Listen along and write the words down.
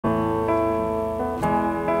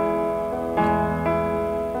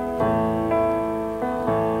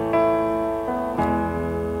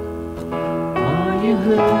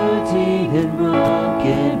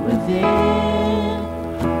within,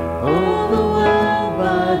 overwhelmed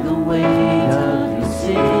by the weight of your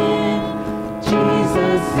sin.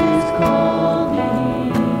 Jesus is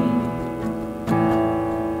calling.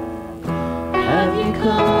 Have you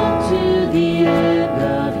come to the end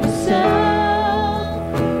of yourself?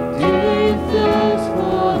 Do you thirst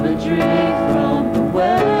for a drink from the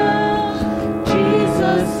well?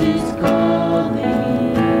 Jesus is calling.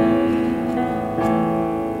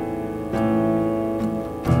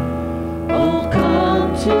 Oh,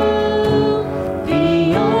 come to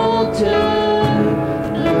the altar.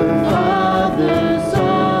 The Father's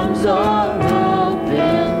arms are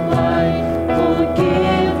open wide.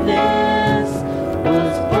 Forgiveness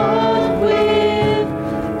was bought with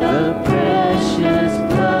the precious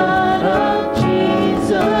blood of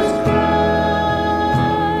Jesus Christ.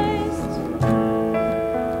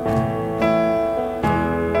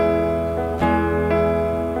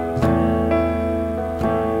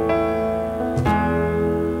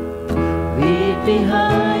 Leave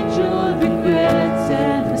behind your regrets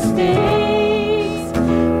and mistakes.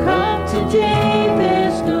 Come today,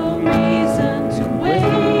 there's no reason to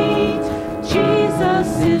wait. Jesus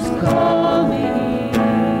is calling.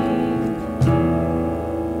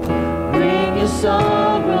 Bring your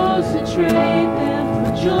sorrows and trade them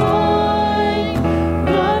for joy.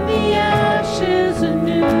 From the ashes a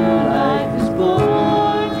new life is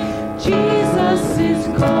born. Jesus is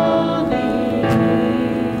calling.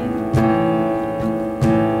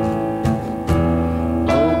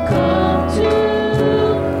 Oh, come to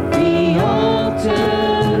the altar.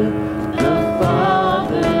 The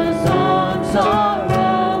Father's arms are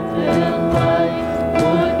open wide.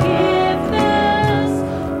 Forgiveness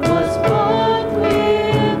was bought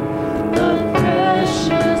with the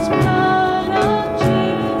precious blood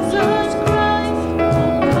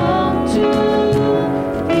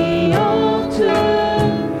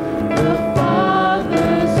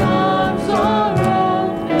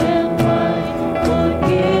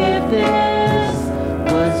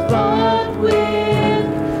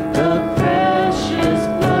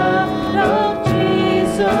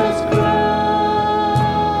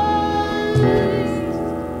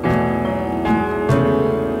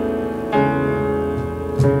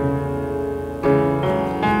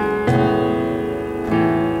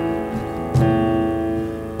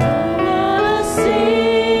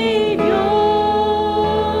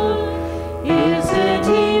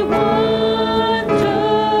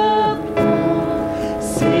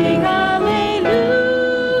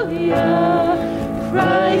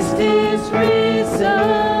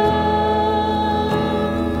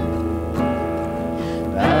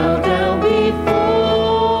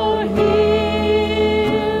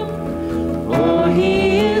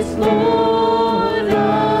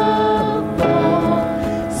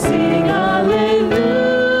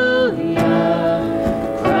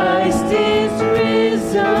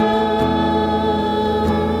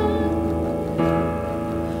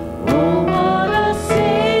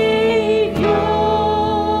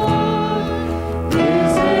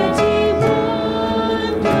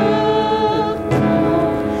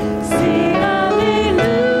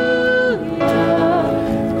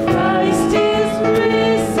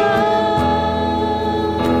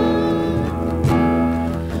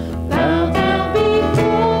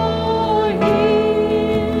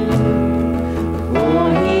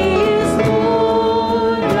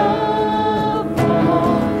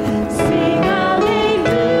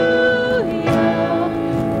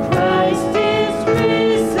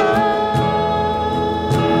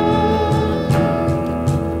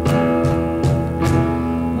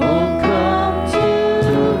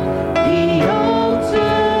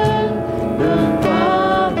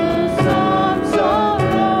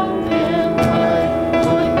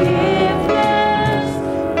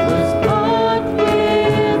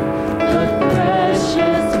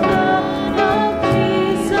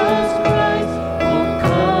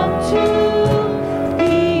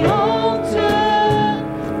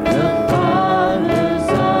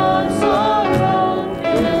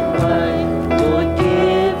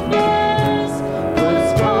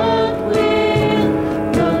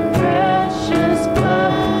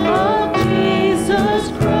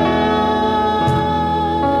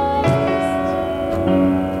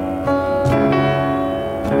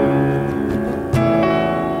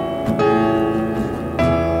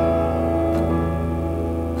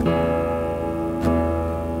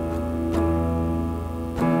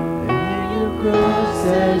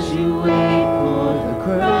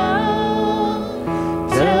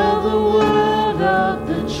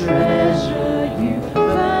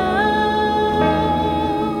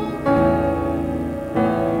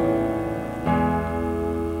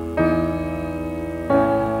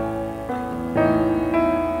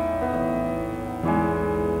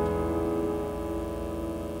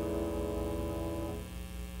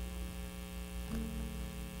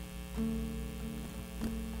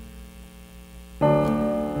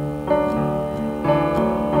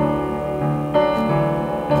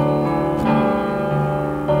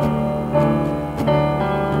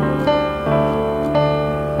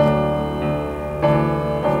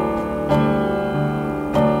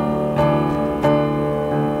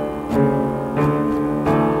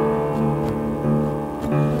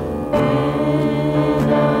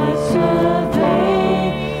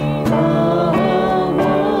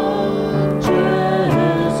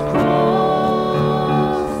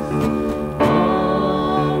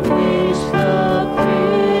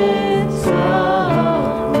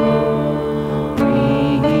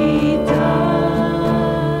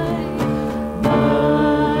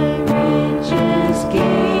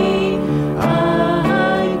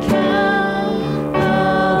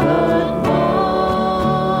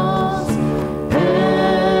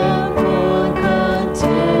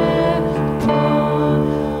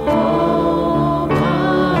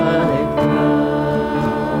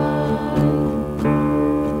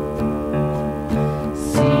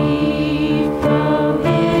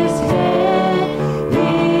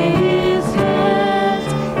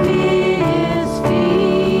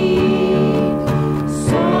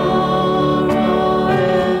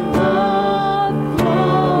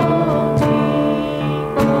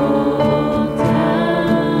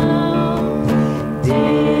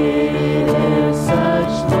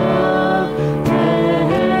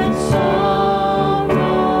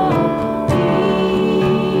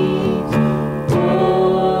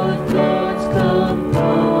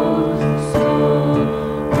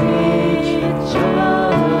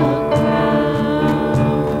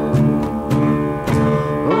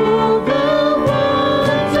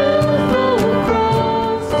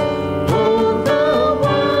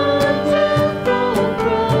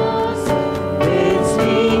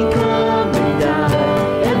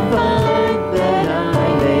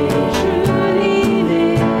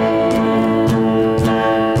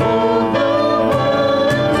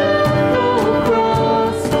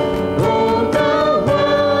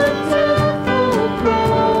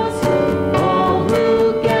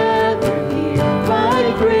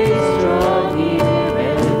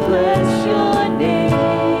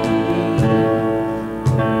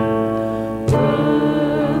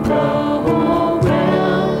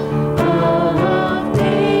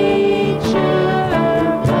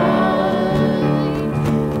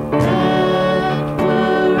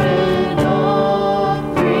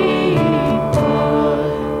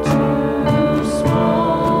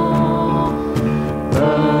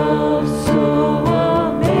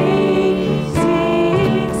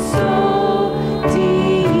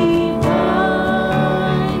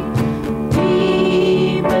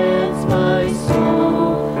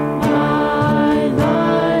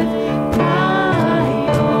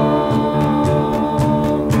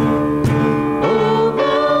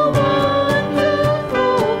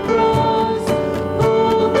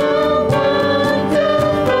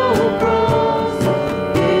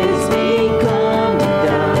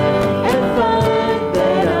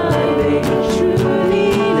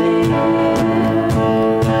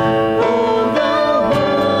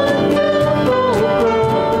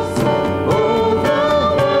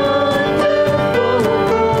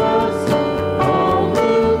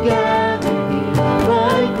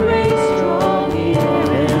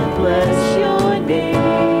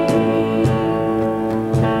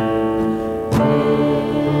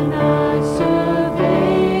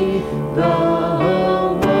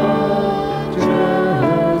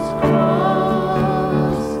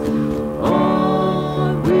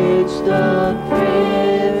the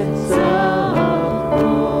Prince of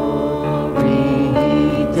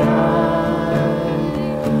Glory died.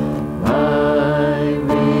 My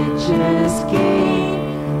richest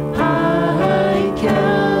gain I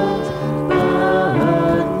count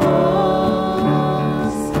but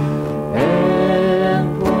loss,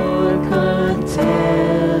 and for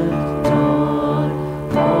contempt on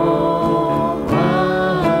all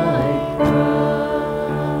my pride.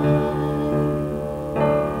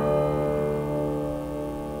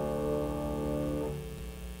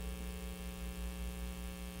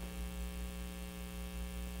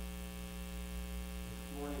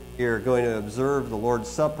 We are going to observe the Lord's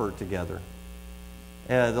Supper together.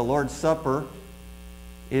 The Lord's Supper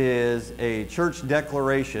is a church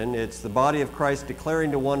declaration. It's the body of Christ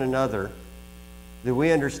declaring to one another that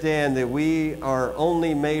we understand that we are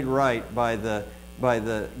only made right by the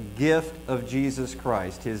gift of Jesus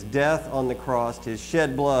Christ, His death on the cross, His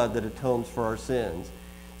shed blood that atones for our sins.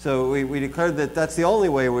 So we declare that that's the only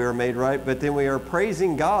way we are made right, but then we are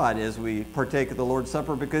praising God as we partake of the Lord's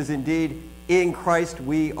Supper, because indeed in Christ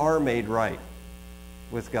we are made right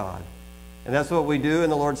with God. And that's what we do in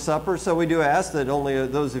the Lord's Supper. So we do ask that only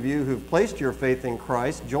those of you who've placed your faith in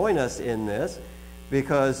Christ join us in this,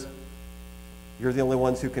 because you're the only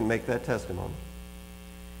ones who can make that testimony.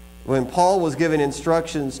 When Paul was giving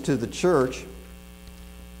instructions to the church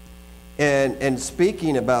and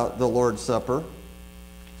speaking about the Lord's Supper,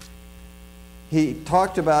 he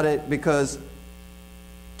talked about it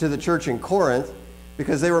to the church in Corinth,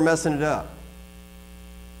 because they were messing it up.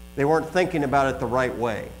 They weren't thinking about it the right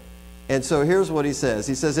way. And so here's what he says.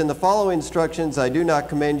 He says, "In the following instructions I do not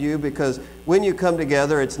commend you, because when you come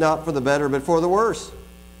together, it's not for the better, but for the worse.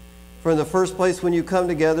 For in the first place, when you come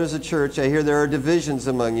together as a church, I hear there are divisions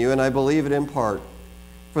among you, and I believe it in part.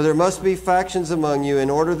 For there must be factions among you, in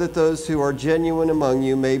order that those who are genuine among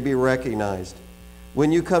you may be recognized.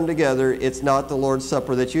 When you come together, it's not the Lord's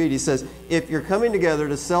Supper that you eat." He says, if you're coming together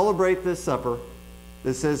to celebrate this supper,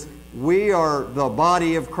 that says we are the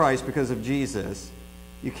body of Christ because of Jesus,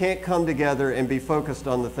 you can't come together and be focused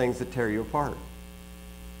on the things that tear you apart.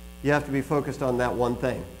 You have to be focused on that one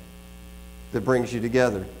thing that brings you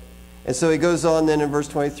together. And so he goes on then in verse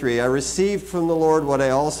 23, "I received from the Lord what I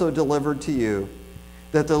also delivered to you,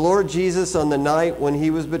 that the Lord Jesus on the night when he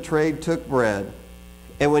was betrayed took bread,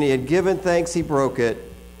 and when he had given thanks he broke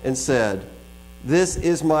it and said, 'This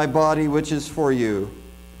is my body which is for you.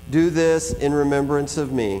 Do this in remembrance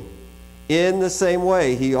of me.' In the same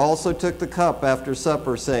way, he also took the cup after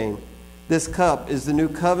supper, saying, 'This cup is the new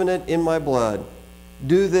covenant in my blood.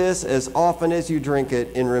 Do this as often as you drink it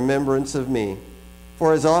in remembrance of me.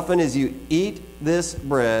 For as often as you eat this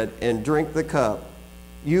bread and drink the cup,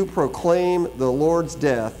 you proclaim the Lord's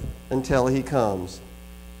death until he comes.'"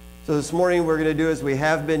 So this morning we're going to do as we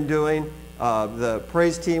have been doing. The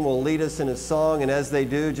praise team will lead us in a song, and as they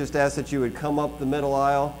do, just ask that you would come up the middle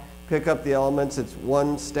aisle, pick up the elements. It's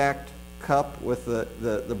one stacked cup with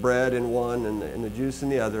the bread in one and the juice in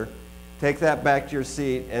the other. Take that back to your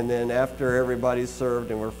seat, and then after everybody's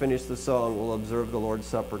served and we're finished the song, we'll observe the Lord's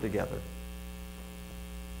Supper together.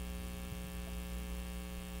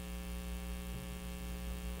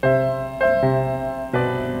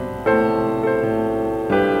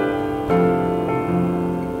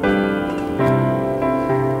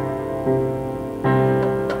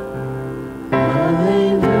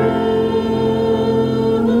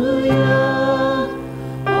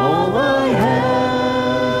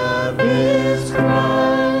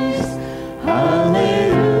 Hallelujah.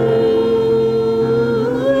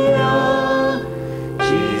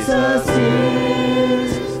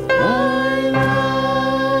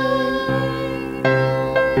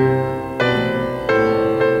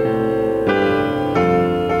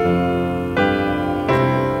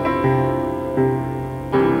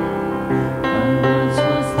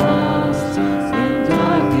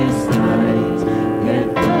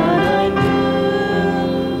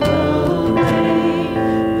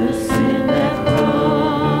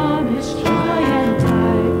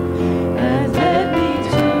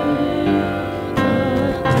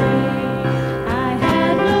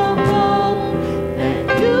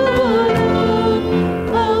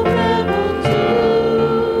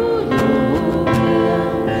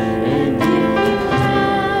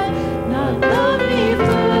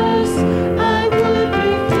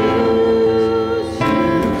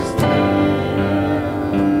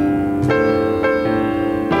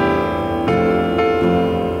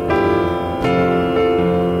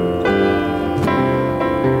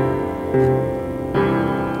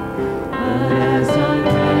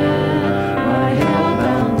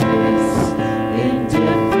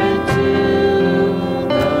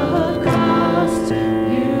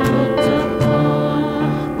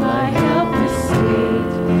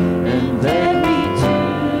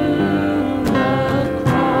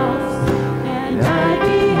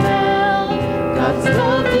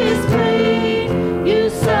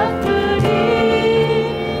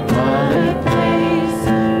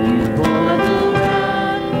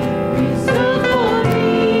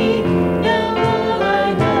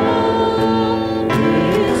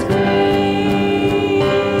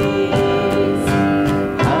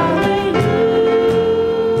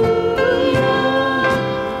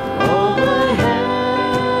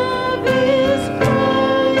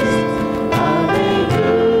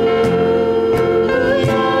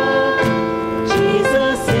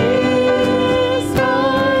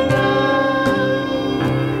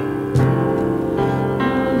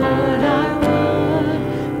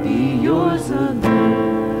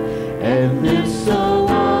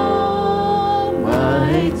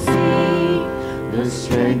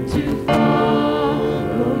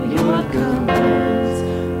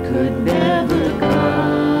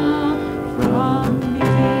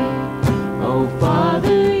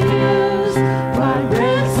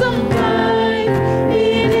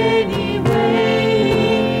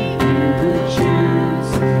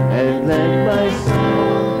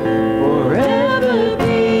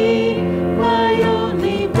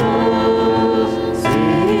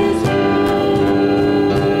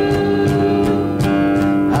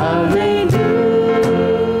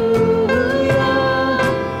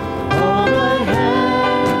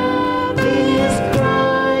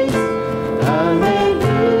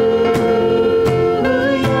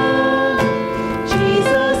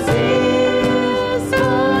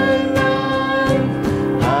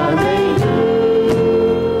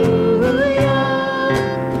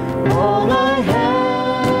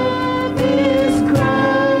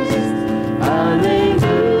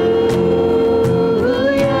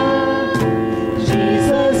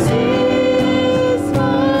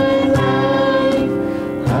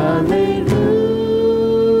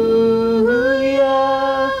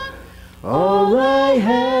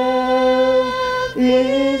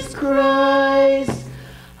 is Christ.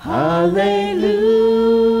 Hallelujah.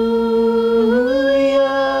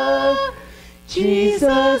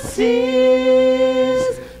 Jesus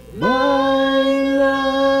is my life.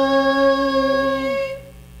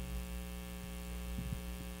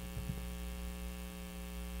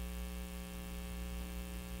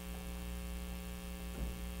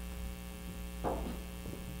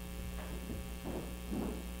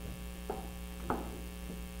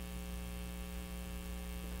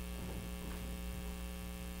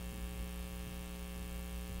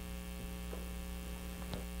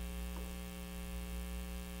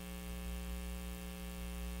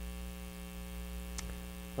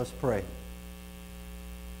 Let's pray.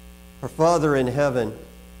 Our Father in heaven,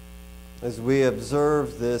 as we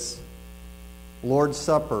observe this Lord's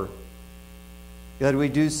Supper, God, we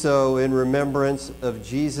do so in remembrance of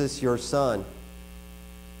Jesus, your Son,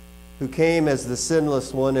 who came as the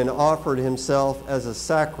sinless one and offered himself as a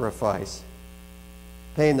sacrifice,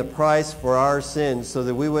 paying the price for our sins so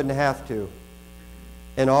that we wouldn't have to,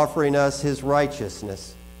 and offering us his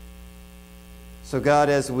righteousness. So God,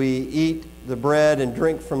 as we eat the bread and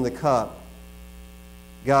drink from the cup,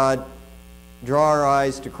 God, draw our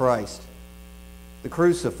eyes to Christ, the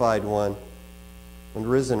crucified one and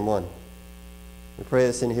risen one. We pray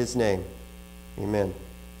this in his name. Amen.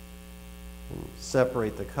 And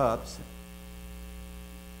separate the cups.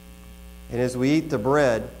 And as we eat the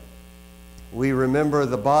bread, we remember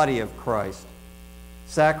the body of Christ,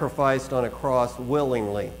 sacrificed on a cross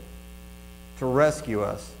willingly to rescue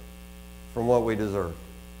us from what we deserve.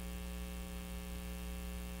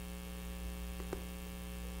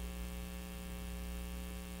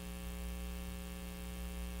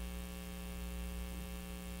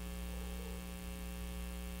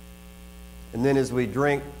 And then as we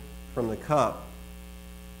drink from the cup,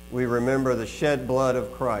 we remember the shed blood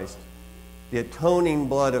of Christ, the atoning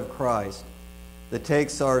blood of Christ that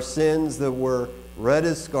takes our sins that were red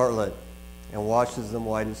as scarlet and washes them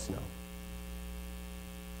white as snow.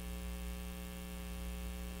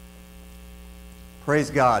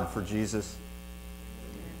 Praise God for Jesus.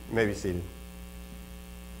 You may be seated.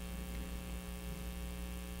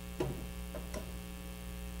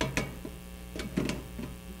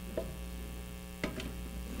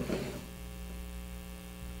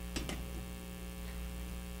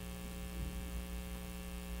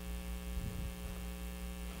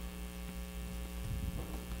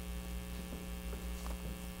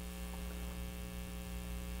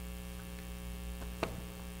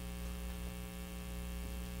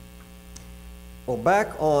 Well,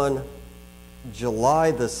 back on July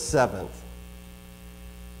the 7th,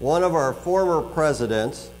 one of our former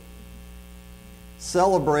presidents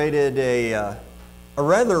celebrated a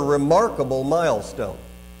rather remarkable milestone.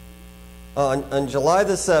 On July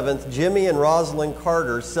the 7th, Jimmy and Rosalind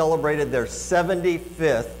Carter celebrated their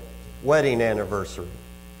 75th wedding anniversary.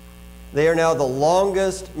 They are now the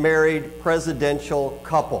longest married presidential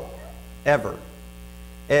couple ever.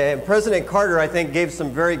 And President Carter, I think, gave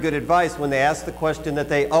some very good advice when they asked the question that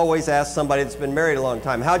they always ask somebody that's been married a long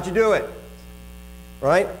time. How'd you do it?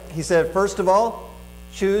 Right? He said, first of all,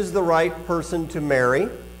 choose the right person to marry.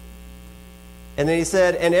 And then he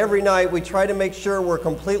said, and every night we try to make sure we're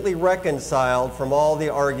completely reconciled from all the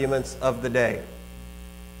arguments of the day.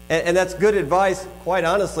 And that's good advice. Quite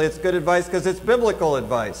honestly, it's good advice because it's biblical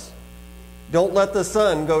advice. Don't let the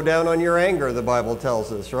sun go down on your anger, the Bible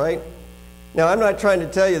tells us, right? Now, I'm not trying to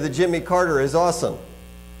tell you that Jimmy Carter is awesome.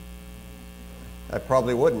 I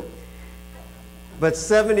probably wouldn't. But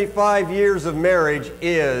 75 years of marriage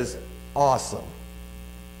is awesome.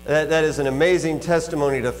 That is an amazing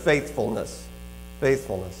testimony to faithfulness.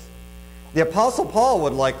 Faithfulness. The Apostle Paul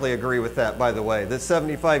would likely agree with that, by the way, that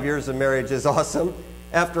 75 years of marriage is awesome.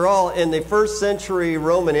 After all, in the first century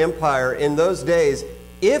Roman Empire, in those days,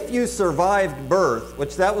 if you survived birth,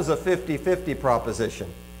 which that was a 50-50 proposition,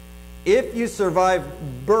 if you survived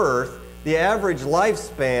birth, the average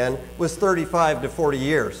lifespan was 35 to 40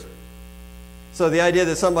 years. So the idea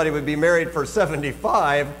that somebody would be married for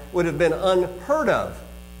 75 would have been unheard of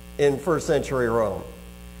in first century Rome.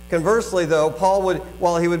 Conversely, though, Paul would,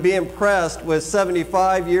 while he would be impressed with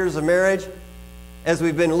 75 years of marriage, as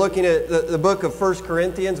we've been looking at the book of 1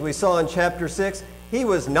 Corinthians, we saw in chapter 6, he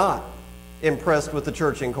was not impressed with the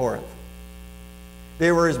church in Corinth.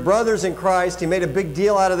 They were his brothers in Christ. He made a big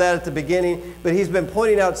deal out of that at the beginning, but he's been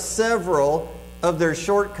pointing out several of their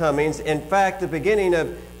shortcomings. In fact, at the beginning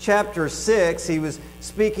of chapter 6, he was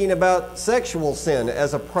speaking about sexual sin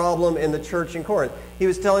as a problem in the church in Corinth. He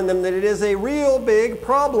was telling them that it is a real big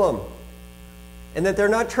problem and that they're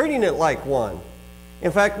not treating it like one.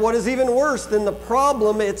 In fact, what is even worse than the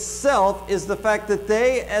problem itself is the fact that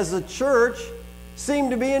they, as a church, seem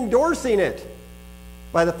to be endorsing it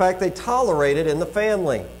by the fact they tolerate it in the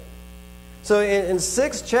family. So in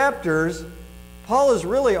 6 chapters, Paul has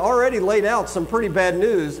really already laid out some pretty bad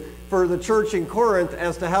news for the church in Corinth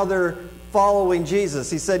as to how they're following Jesus.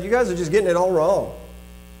 He said, you guys are just getting it all wrong.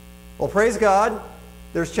 Well, praise God,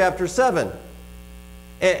 there's chapter 7.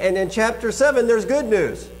 And in chapter 7, there's good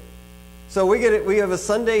news. So we have a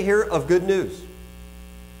Sunday here of good news.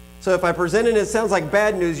 So if I present it and it sounds like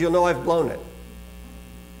bad news, you'll know I've blown it.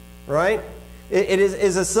 Right? It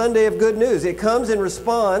is a Sunday of good news. It comes in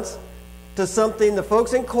response to something the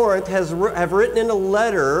folks in Corinth have written in a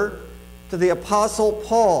letter to the Apostle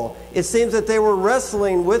Paul. It seems that they were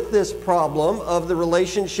wrestling with this problem of the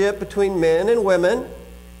relationship between men and women.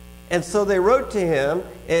 And so they wrote to him,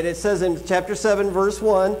 and it says in chapter 7, verse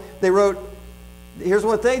 1, they wrote, here's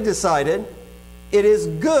what they decided. It is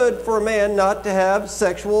good for a man not to have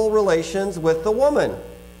sexual relations with the woman.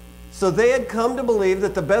 So they had come to believe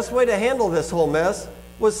that the best way to handle this whole mess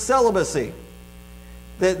was celibacy.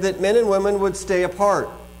 That men and women would stay apart.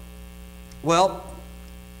 Well,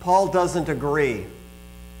 Paul doesn't agree.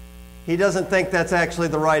 He doesn't think that's actually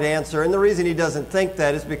the right answer. And the reason he doesn't think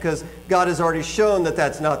that is because God has already shown that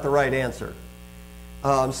that's not the right answer.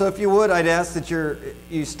 So if you would, I'd ask that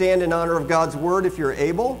you stand in honor of God's word if you're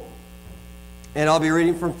able. And I'll be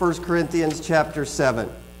reading from 1 Corinthians chapter 7.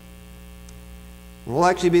 We'll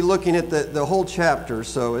actually be looking at the whole chapter,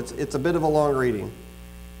 so it's a bit of a long reading.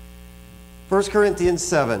 1 Corinthians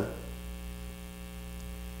 7.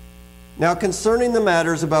 Now concerning the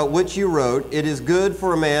matters about which you wrote, it is good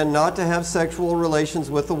for a man not to have sexual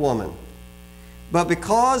relations with a woman. But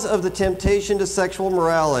because of the temptation to sexual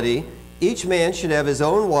morality, each man should have his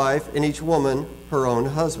own wife, and each woman her own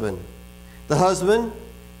husband. The husband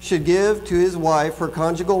should give to his wife her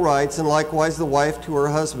conjugal rights, and likewise the wife to her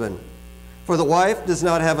husband. For the wife does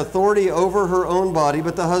not have authority over her own body,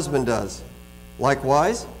 but the husband does.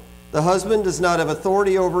 Likewise, the husband does not have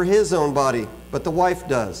authority over his own body, but the wife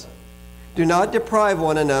does. Do not deprive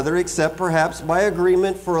one another, except perhaps by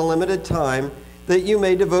agreement for a limited time, that you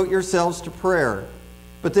may devote yourselves to prayer.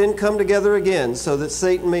 But then come together again, so that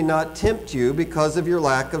Satan may not tempt you because of your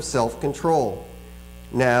lack of self-control.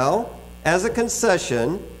 Now, as a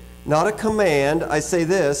concession, not a command, I say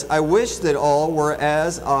this: I wish that all were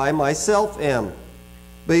as I myself am.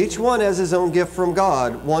 But each one has his own gift from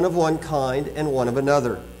God, one of one kind and one of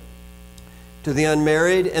another. To the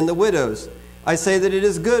unmarried and the widows, I say that it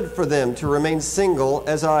is good for them to remain single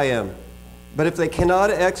as I am. But if they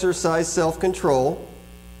cannot exercise self-control,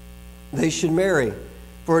 they should marry.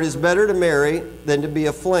 For it is better to marry than to be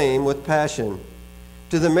aflame with passion.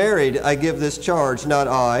 To the married I give this charge, not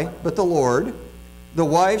I, but the Lord. The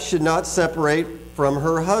wife should not separate from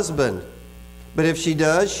her husband. But if she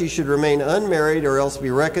does, she should remain unmarried or else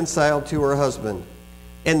be reconciled to her husband.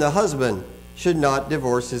 And the husband should not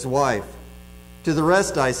divorce his wife. To the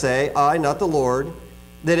rest I say, I, not the Lord,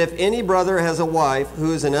 that if any brother has a wife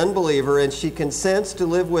who is an unbeliever and she consents to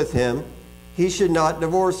live with him, he should not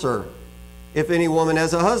divorce her. If any woman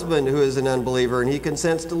has a husband who is an unbeliever and he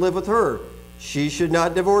consents to live with her, she should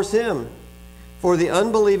not divorce him. For the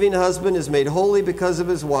unbelieving husband is made holy because of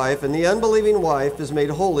his wife, and the unbelieving wife is made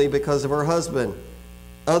holy because of her husband.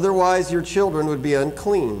 Otherwise your children would be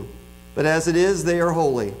unclean, but as it is, they are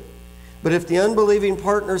holy. But if the unbelieving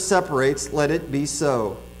partner separates, let it be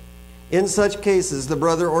so. In such cases, the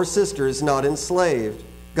brother or sister is not enslaved.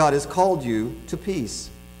 God has called you to peace.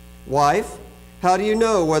 Wife, how do you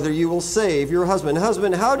know whether you will save your husband?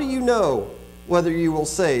 Husband, how do you know whether you will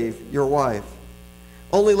save your wife?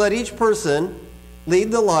 Only let each person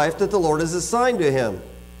lead the life that the Lord has assigned to him,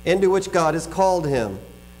 and to which God has called him.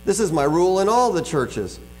 This is my rule in all the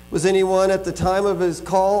churches. Was anyone at the time of his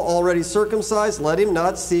call already circumcised? Let him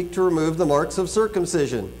not seek to remove the marks of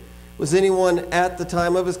circumcision. Was anyone at the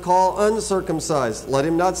time of his call uncircumcised? Let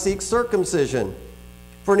him not seek circumcision.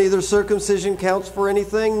 For neither circumcision counts for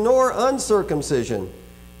anything, nor uncircumcision,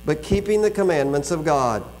 but keeping the commandments of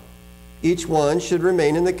God. Each one should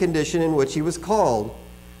remain in the condition in which he was called.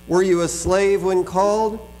 Were you a slave when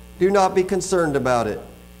called? Do not be concerned about it.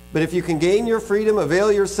 But if you can gain your freedom,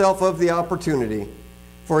 avail yourself of the opportunity.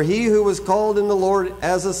 For he who was called in the Lord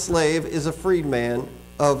as a slave is a freedman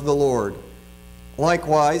of the Lord.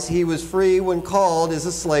 Likewise, he was free when called is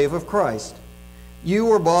a slave of Christ. You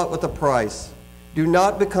were bought with a price. Do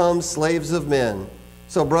not become slaves of men.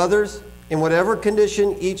 So, brothers, in whatever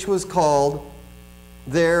condition each was called,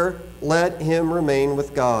 there let him remain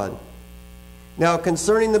with God. Now,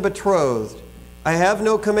 concerning the betrothed, I have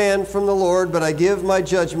no command from the Lord, but I give my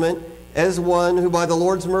judgment as one who by the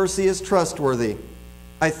Lord's mercy is trustworthy.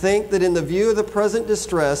 I think that in the view of the present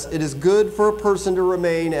distress, it is good for a person to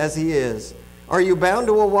remain as he is. Are you bound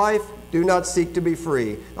to a wife? Do not seek to be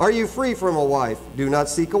free. Are you free from a wife? Do not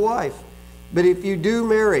seek a wife. But if you do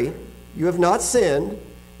marry, you have not sinned,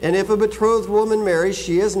 and if a betrothed woman marries,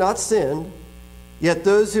 she has not sinned. Yet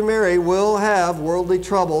those who marry will have worldly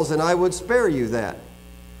troubles, and I would spare you that.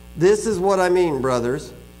 This is what I mean,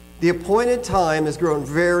 brothers. The appointed time has grown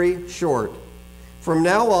very short. From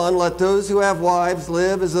now on, let those who have wives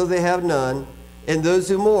live as though they have none, and those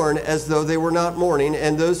who mourn as though they were not mourning,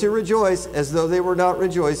 and those who rejoice as though they were not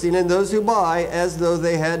rejoicing, and those who buy as though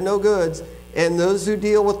they had no goods, and those who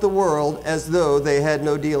deal with the world as though they had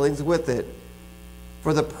no dealings with it.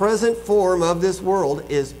 For the present form of this world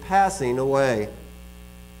is passing away.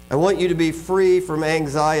 I want you to be free from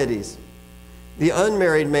anxieties. The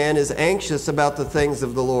unmarried man is anxious about the things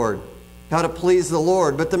of the Lord, how to please the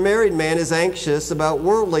Lord, but the married man is anxious about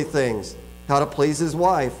worldly things, how to please his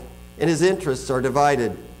wife, and his interests are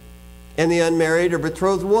divided. And the unmarried or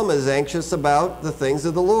betrothed woman is anxious about the things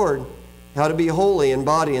of the Lord, how to be holy in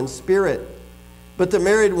body and spirit. But the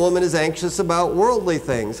married woman is anxious about worldly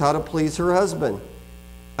things, how to please her husband.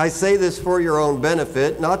 I say this for your own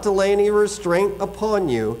benefit, not to lay any restraint upon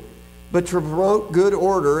you, but to promote good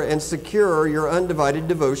order and secure your undivided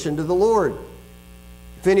devotion to the Lord.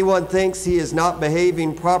 If anyone thinks he is not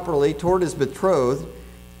behaving properly toward his betrothed,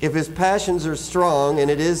 if his passions are strong, and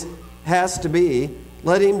has to be,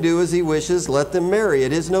 let him do as he wishes, let them marry.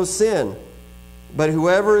 It is no sin. But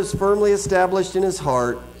whoever is firmly established in his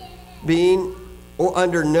heart, being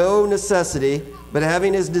under no necessity, but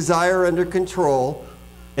having his desire under control,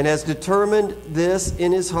 and has determined this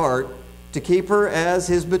in his heart, to keep her as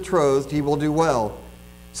his betrothed, he will do well.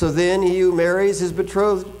 So then he who marries his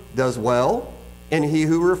betrothed does well, and he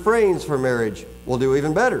who refrains from marriage will do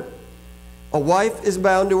even better. A wife is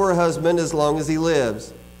bound to her husband as long as he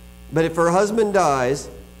lives. But if her husband dies,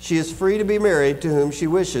 she is free to be married to whom she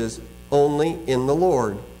wishes, only in the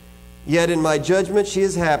Lord. Yet in my judgment she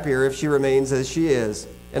is happier if she remains as she is,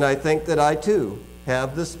 and I think that I too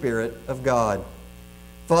have the Spirit of God.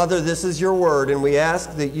 Father, this is your word, and we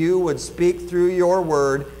ask that you would speak through your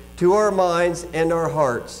word to our minds and our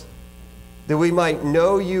hearts, that we might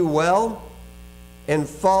know you well and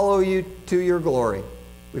follow you to your glory.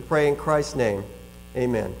 We pray in Christ's name.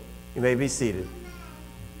 Amen. You may be seated.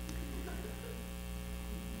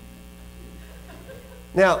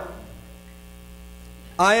 Now,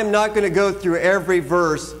 I am not going to go through every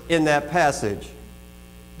verse in that passage.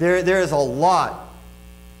 There is a lot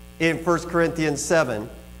in 1 Corinthians 7.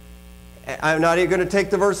 I'm not even going to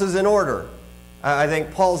take the verses in order. I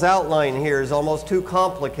think Paul's outline here is almost too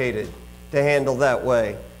complicated to handle that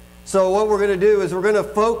way. So what we're going to do is we're going to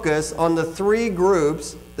focus on the three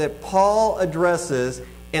groups that Paul addresses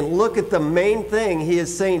and look at the main thing he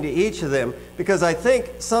is saying to each of them. Because I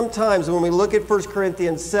think sometimes when we look at 1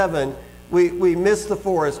 Corinthians 7, we miss the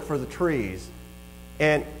forest for the trees.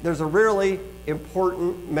 And there's a really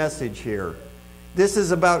important message here. This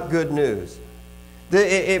is about good news.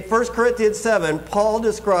 In 1 Corinthians 7, Paul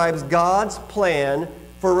describes God's plan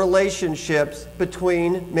for relationships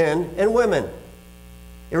between men and women.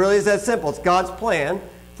 It really is that simple. It's God's plan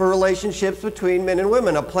for relationships between men and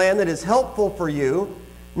women, a plan that is helpful for you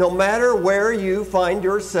no matter where you find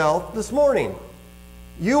yourself this morning.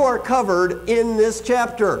 You are covered in this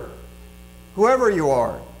chapter, whoever you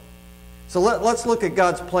are. So let's look at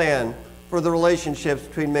God's plan for the relationships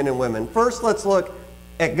between men and women. First, let's look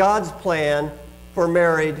at God's plan for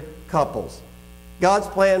married couples. God's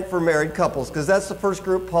plan for married couples, because that's the first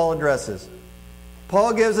group Paul addresses.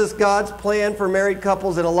 Paul gives us God's plan for married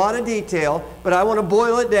couples in a lot of detail, but I want to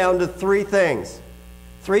boil it down to three things.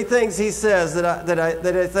 Three things he says that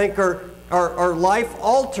I think are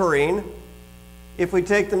life-altering if we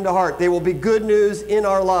take them to heart. They will be good news in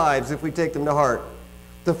our lives if we take them to heart.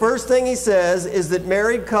 The first thing he says is that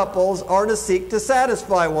married couples are to seek to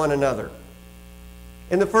satisfy one another.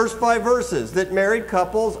 In the first 5 verses, that married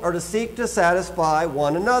couples are to seek to satisfy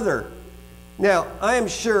one another. Now, I am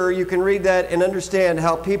sure you can read that and understand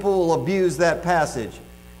how people will abuse that passage.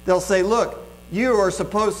 They'll say, look, you are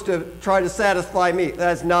supposed to try to satisfy me.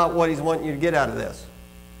 That's not what he's wanting you to get out of this.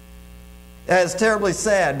 That is terribly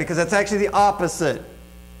sad, because that's actually the opposite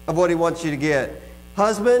of what he wants you to get.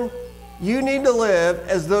 Husband, you need to live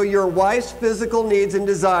as though your wife's physical needs and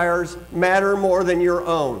desires matter more than your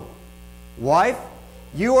own. Wife,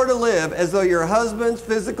 you are to live as though your husband's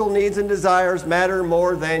physical needs and desires matter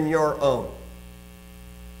more than your own.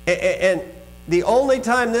 And the only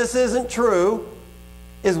time this isn't true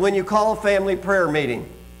is when you call a family prayer meeting.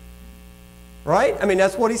 Right? I mean,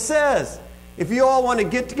 that's what he says. If you all want to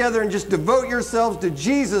get together and just devote yourselves to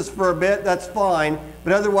Jesus for a bit, that's fine.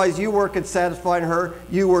 But otherwise, you work at satisfying her,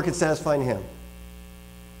 you work at satisfying him.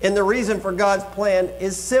 And the reason for God's plan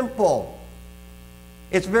is simple.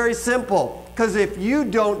 It's very simple. Because if you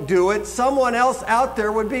don't do it, someone else out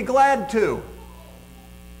there would be glad to.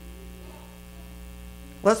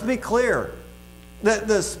 Let's be clear.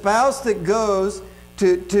 The spouse that goes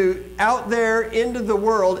to out there into the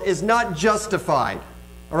world is not justified.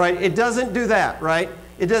 All right? It doesn't do that, right?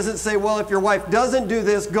 It doesn't say, well, if your wife doesn't do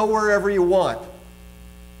this, go wherever you want.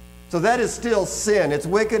 So that is still sin. It's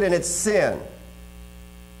wicked and it's sin.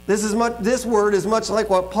 This word is much like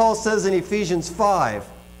what Paul says in Ephesians 5.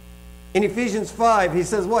 In Ephesians 5, he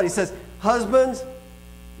says what? He says, husbands,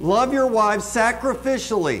 love your wives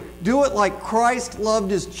sacrificially. Do it like Christ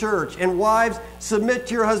loved his church. And wives, submit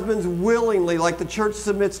to your husbands willingly, like the church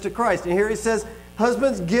submits to Christ. And here he says,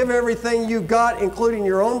 husbands, give everything you got, including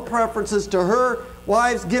your own preferences, to her.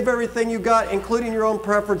 Wives, give everything you got, including your own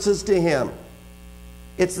preferences, to him.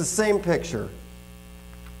 It's the same picture.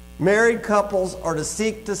 Married couples are to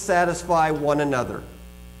seek to satisfy one another.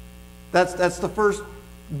 That's the first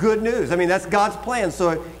good news. I mean, that's God's plan.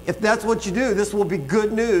 So if that's what you do, this will be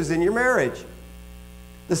good news in your marriage.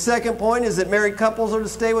 The second point is that married couples are to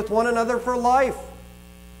stay with one another for life.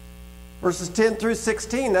 Verses 10 through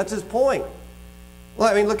 16, that's his point. Well,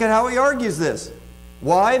 I mean, look at how he argues this.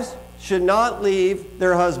 Wives should not leave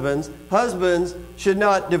their husbands. Husbands should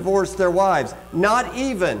not divorce their wives. Not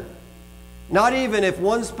even if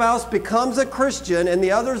one spouse becomes a Christian and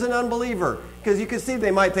the other's an unbeliever. Because you can see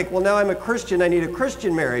they might think, well, now I'm a Christian, I need a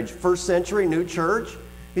Christian marriage. First century, new church.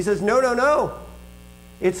 He says, no.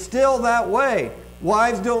 It's still that way.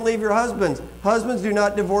 Wives, don't leave your husbands. Husbands, do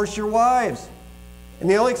not divorce your wives. And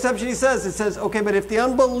the only exception it says, okay, but if the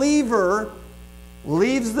unbeliever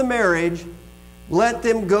leaves the marriage, let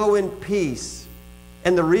them go in peace.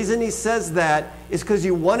 And the reason he says that is because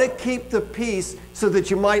you want to keep the peace so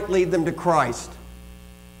that you might lead them to Christ.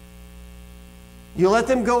 You let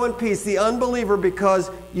them go in peace, the unbeliever,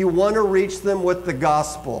 because you want to reach them with the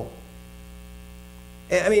gospel.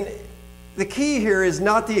 I mean, the key here is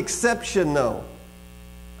not the exception, though.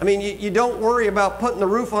 I mean, you don't worry about putting the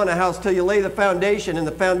roof on a house till you lay the foundation, and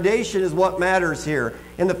the foundation is what matters here.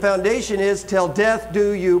 And the foundation is, till death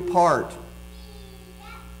do you part.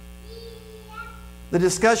 The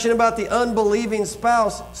discussion about the unbelieving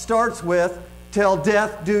spouse starts with, till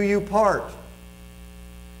death do you part.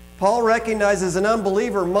 Paul recognizes an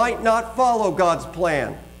unbeliever might not follow God's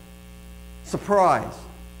plan. Surprise.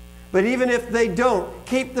 But even if they don't,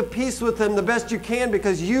 keep the peace with them the best you can,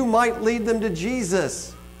 because you might lead them to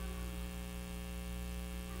Jesus.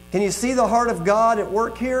 Can you see the heart of God at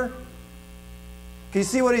work here? Can you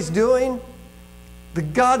see what he's doing?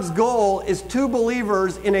 God's goal is two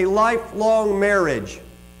believers in a lifelong marriage.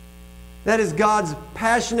 That is God's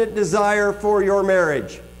passionate desire for your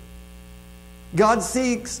marriage. God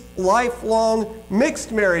seeks lifelong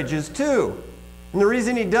mixed marriages too. And the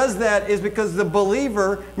reason he does that is because the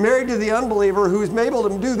believer married to the unbeliever, who's able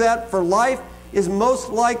to do that for life, is most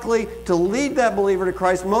likely to lead that believer to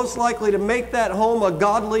Christ, most likely to make that home a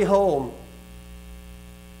godly home.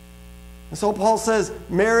 And so Paul says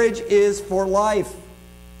marriage is for life.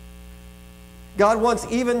 God wants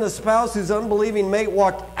even the spouse whose unbelieving mate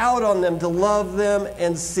walked out on them to love them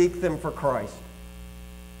and seek them for Christ.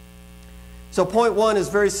 So point one is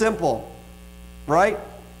very simple, right?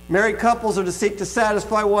 Married couples are to seek to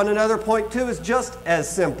satisfy one another. Point two is just as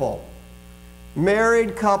simple.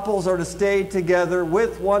 Married couples are to stay together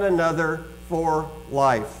with one another for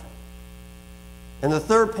life. And the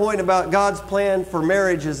third point about God's plan for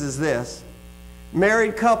marriages is this.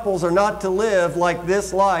 Married couples are not to live like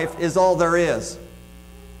this life is all there is.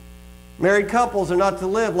 Married couples are not to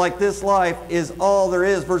live like this life is all there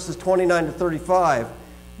is, verses 29 to 35.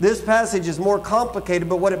 This passage is more complicated,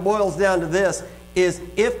 but what it boils down to this is,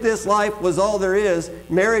 if this life was all there is,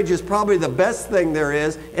 marriage is probably the best thing there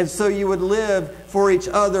is, and so you would live for each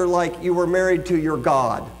other like you were married to your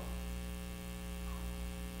God.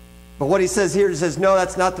 But what he says here, he says, no,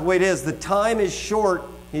 that's not the way it is. The time is short,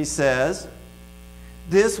 he says.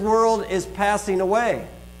 This world is passing away.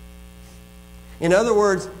 In other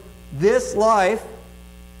words, this life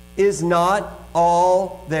is not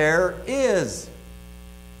all there is.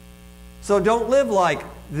 So don't live like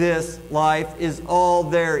this life is all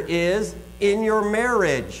there is in your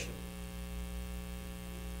marriage.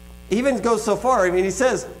 He even goes so far. I mean, he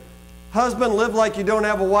says, husband, live like you don't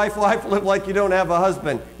have a wife. Wife, live like you don't have a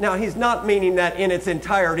husband. Now, he's not meaning that in its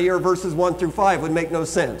entirety, or verses 1 through 5 would make no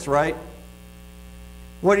sense, right?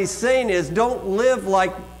 What he's saying is, don't live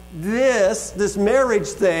like this marriage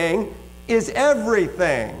thing is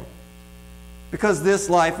everything. Because this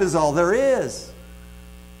life is all there is.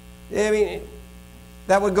 I mean,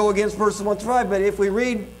 that would go against verses 1 through 5, but if we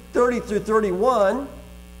read 30 through 31,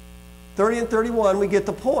 30 and 31, we get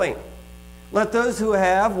the point. Let those who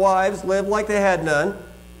have wives live like they had none,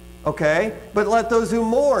 okay? But let those who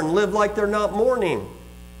mourn live like they're not mourning.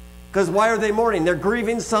 Because why are they mourning? They're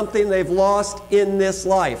grieving something they've lost in this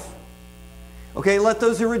life. Okay, let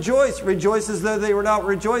those who rejoice as though they were not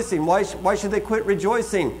rejoicing. Why should they quit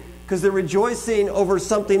rejoicing? Because they're rejoicing over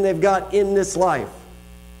something they've got in this life.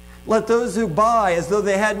 Let those who buy as though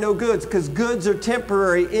they had no goods, because goods are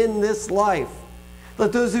temporary in this life.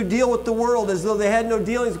 Let those who deal with the world as though they had no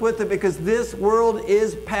dealings with it, because this world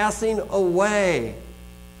is passing away.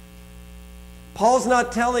 Paul's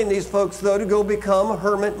not telling these folks, though, to go become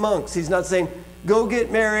hermit monks. He's not saying, go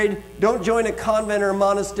get married, don't join a convent or a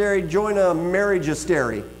monastery, join a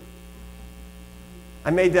marriageastery. I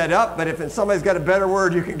made that up, but if somebody's got a better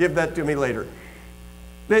word, you can give that to me later.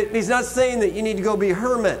 But he's not saying that you need to go be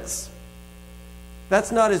hermits.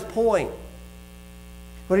 That's not his point.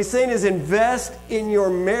 What he's saying is invest in your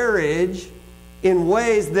marriage in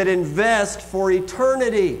ways that invest for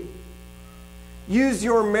eternity. Use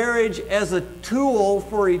your marriage as a tool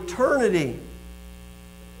for eternity.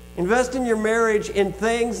 Invest in your marriage in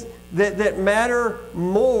things that matter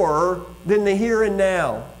more than the here and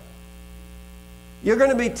now. You're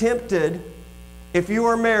going to be tempted, if you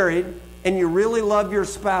are married and you really love your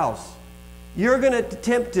spouse, you're going to be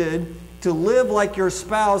tempted to live like your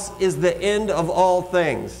spouse is the end of all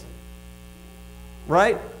things.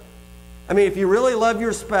 Right? I mean, if you really love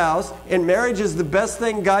your spouse, and marriage is the best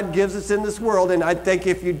thing God gives us in this world, and I think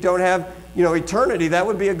if you don't have, eternity, that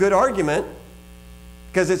would be a good argument,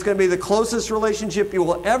 because it's going to be the closest relationship you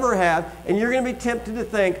will ever have, and you're going to be tempted to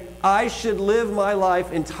think, I should live my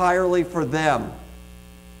life entirely for them.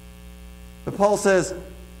 But Paul says,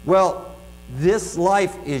 well, this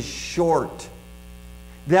life is short.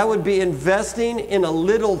 That would be investing in a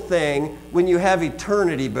little thing when you have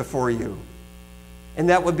eternity before you. And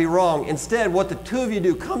that would be wrong. Instead, what the two of you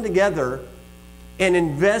do, come together and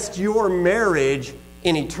invest your marriage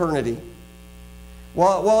in eternity.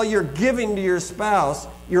 While you're giving to your spouse,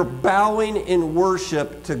 you're bowing in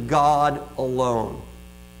worship to God alone.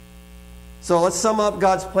 So let's sum up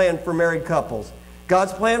God's plan for married couples.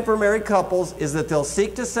 God's plan for married couples is that they'll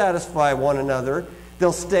seek to satisfy one another,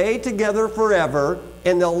 they'll stay together forever,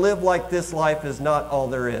 and they'll live like this life is not all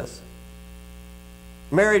there is.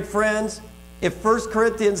 Married friends, if 1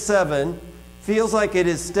 Corinthians 7 feels like it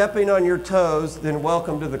is stepping on your toes, then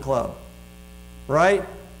welcome to the club. Right?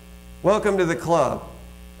 Welcome to the club.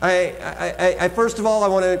 I first of all, I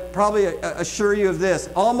want to probably assure you of this.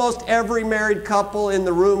 Almost every married couple in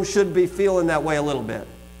the room should be feeling that way a little bit.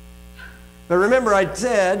 But remember, I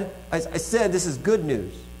said this is good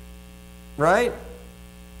news. Right?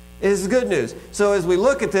 It is good news. So as we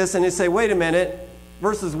look at this and you say, wait a minute,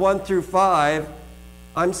 verses 1 through 5,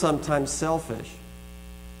 I'm sometimes selfish.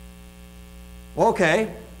 Well,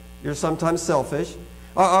 okay, you're sometimes selfish.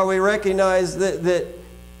 Or we recognize that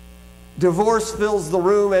divorce fills the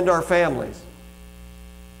room and our families.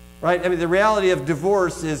 Right? I mean, the reality of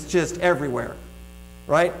divorce is just everywhere.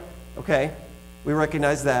 Right? Okay, we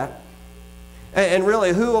recognize that. And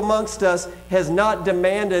really, who amongst us has not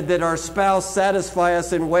demanded that our spouse satisfy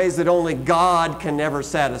us in ways that only God can never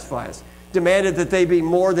satisfy us? Demanded that they be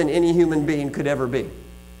more than any human being could ever be.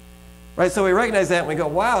 Right? So we recognize that and we go,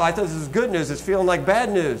 wow, I thought this was good news. It's feeling like bad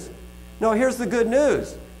news. No, here's the good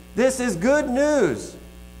news. This is good news.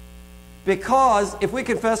 Because if we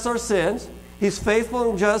confess our sins, He's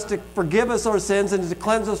faithful and just to forgive us our sins and to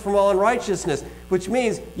cleanse us from all unrighteousness. Which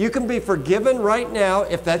means you can be forgiven right now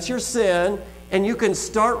if that's your sin, and you can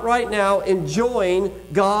start right now enjoying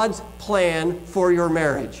God's plan for your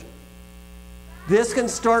marriage. This can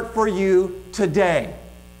start for you today.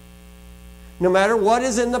 No matter what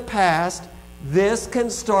is in the past, this can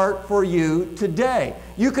start for you today.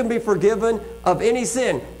 You can be forgiven of any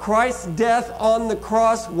sin. Christ's death on the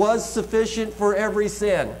cross was sufficient for every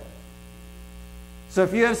sin. So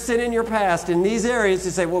if you have sin in your past in these areas,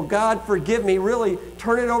 you say, well, God, forgive me. Really,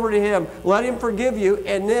 turn it over to Him. Let Him forgive you.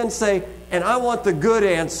 And then say, and I want the good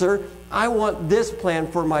answer. I want this plan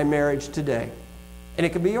for my marriage today. And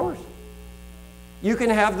it can be yours. You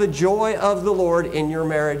can have the joy of the Lord in your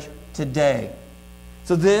marriage today.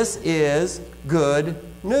 So this is good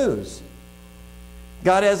news.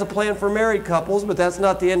 God has a plan for married couples, but that's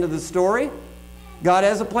not the end of the story. God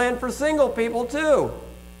has a plan for single people too.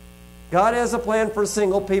 God has a plan for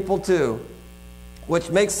single people too. Which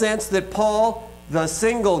makes sense that Paul, the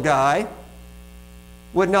single guy,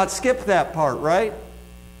 would not skip that part, right?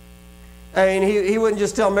 I mean, he wouldn't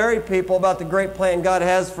just tell married people about the great plan God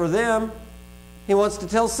has for them. He wants to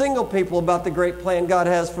tell single people about the great plan God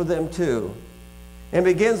has for them too. And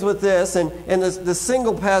begins with this, and the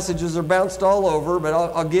single passages are bounced all over, but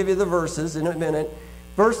I'll give you the verses in a minute.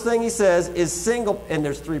 First thing he says is single, and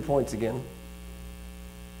there's 3 points again.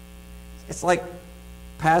 It's like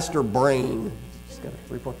Pastor Brain. Just got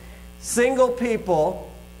 3 points. Single people,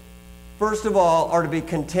 first of all, are to be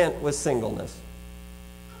content with singleness.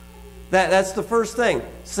 That's the first thing.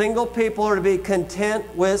 Single people are to be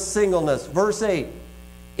content with singleness. Verse 8,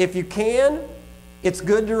 if you can, it's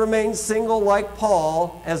good to remain single like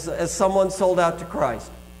Paul as someone sold out to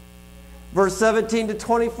Christ. Verse 17 to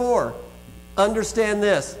 24, understand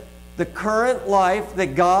this. The current life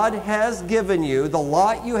that God has given you, the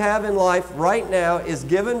lot you have in life right now is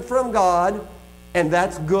given from God, and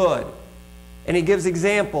that's good. And he gives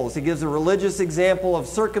examples. He gives a religious example of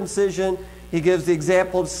circumcision. He gives the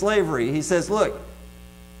example of slavery. He says, look,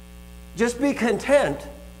 just be content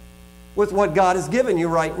with what God has given you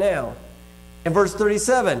right now. In verse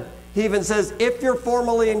 37, he even says, if you're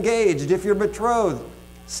formally engaged, if you're betrothed,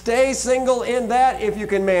 stay single in that if you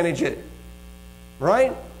can manage it.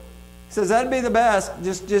 Right? He says that'd be the best.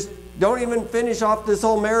 Just don't even finish off this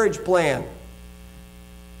whole marriage plan.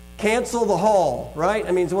 Cancel the hall, right?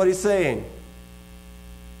 I mean, it's what he's saying.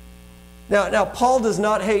 Now, Paul does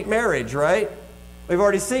not hate marriage, right? We've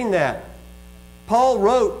already seen that. Paul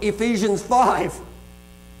wrote Ephesians 5,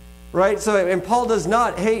 right? And Paul does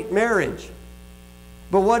not hate marriage.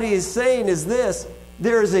 But what he is saying is this: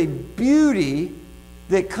 there is a beauty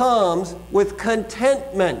that comes with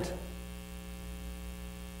contentment.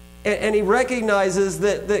 And he recognizes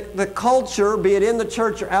that the culture, be it in the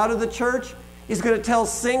church or out of the church, is going to tell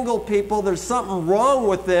single people there's something wrong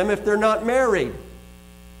with them if they're not married.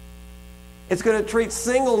 It's going to treat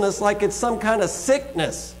singleness like it's some kind of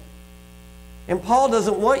sickness. And Paul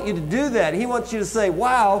doesn't want you to do that. He wants you to say,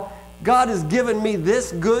 wow, God has given me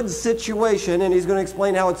this good situation, and he's going to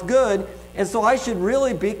explain how it's good, and so I should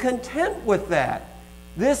really be content with that.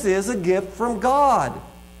 This is a gift from God.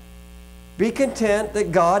 Be content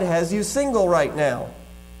that God has you single right now.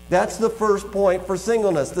 That's the first point for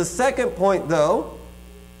singleness. The second point, though,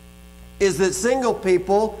 is that single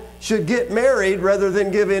people should get married rather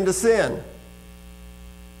than give in to sin.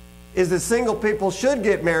 Is that single people should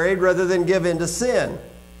get married rather than give in to sin.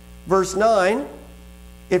 Verse 9,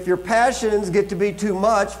 if your passions get to be too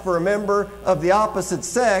much for a member of the opposite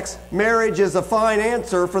sex, marriage is a fine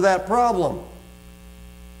answer for that problem.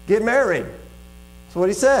 Get married. That's what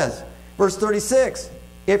he says. Verse 36,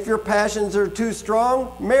 if your passions are too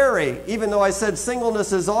strong, marry. Even though I said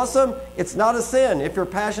singleness is awesome, it's not a sin if your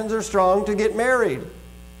passions are strong to get married.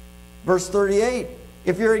 Verse 38,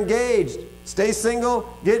 if you're engaged, stay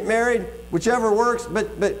single, get married, whichever works,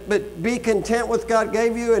 but be content with what God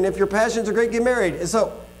gave you, and if your passions are great, get married. And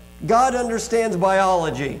so God understands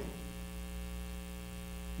biology.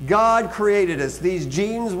 God created us. These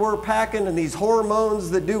genes we're packing and these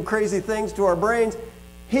hormones that do crazy things to our brains,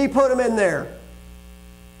 he put them in there.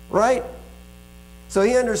 Right? So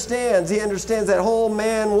he understands that whole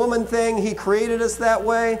man-woman thing. He created us that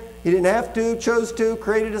way. He didn't have to, chose to,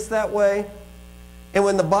 created us that way. And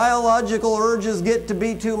when the biological urges get to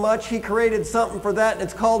be too much, he created something for that, and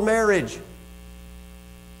it's called marriage.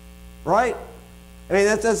 Right? I mean,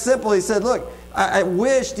 that's simple. He said, look, I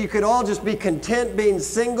wished you could all just be content being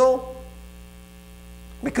single,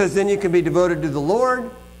 because then you can be devoted to the Lord.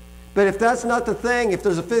 But if that's not the thing, if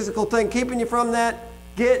there's a physical thing keeping you from that,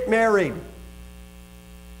 get married.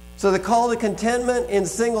 So the call to contentment in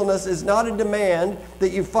singleness is not a demand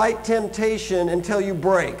that you fight temptation until you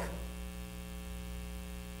break.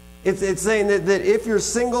 It's saying that if you're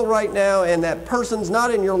single right now and that person's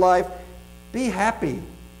not in your life, be happy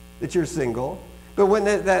that you're single. But when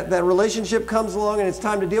that relationship comes along and it's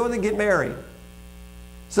time to deal with it, get married.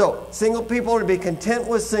 So, single people are to be content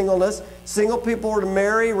with singleness. Single people are to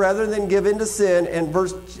marry rather than give in to sin. And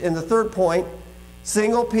the third point,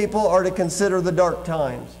 single people are to consider the dark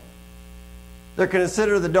times. They're to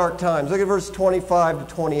consider the dark times. Look at verse 25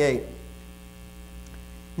 to 28.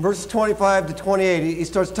 Verses 25 to 28, he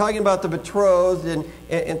starts talking about the betrothed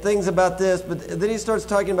and things about this, but then he starts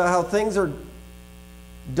talking about how things are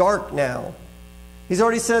dark now. He's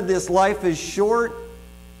already said this, life is short,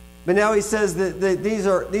 but now he says that these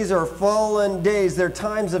are fallen days. They're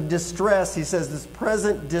times of distress. He says this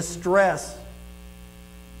present distress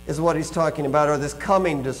is what he's talking about, or this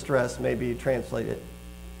coming distress, maybe you translate it.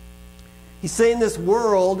 He's saying this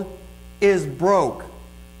world is broke,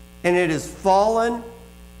 and it is fallen,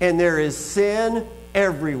 and there is sin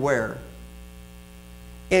everywhere.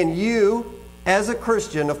 And you, as a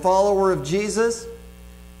Christian, a follower of Jesus,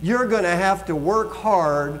 you're going to have to work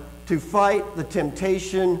hard to fight the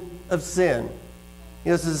temptation of sin.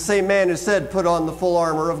 This is the same man who said, put on the full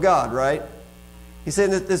armor of God, right? He's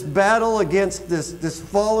saying that this battle against this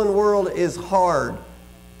fallen world is hard.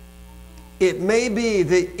 It may be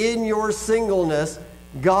that in your singleness,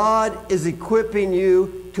 God is equipping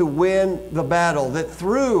you to win the battle. That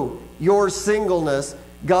through your singleness,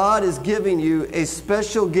 God is giving you a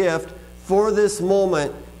special gift for this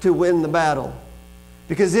moment to win the battle.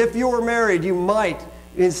 Because if you were married, you might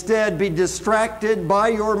instead be distracted by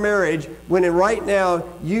your marriage when right now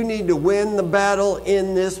you need to win the battle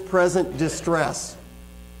in this present distress.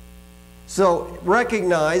 So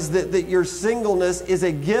recognize that your singleness is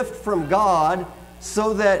a gift from God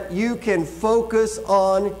so that you can focus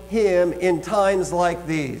on Him in times like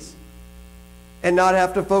these and not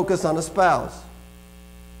have to focus on a spouse.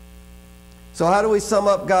 So how do we sum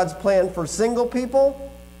up God's plan for single people?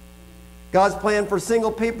 God's plan for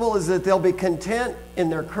single people is that they'll be content in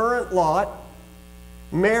their current lot,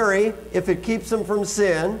 marry if it keeps them from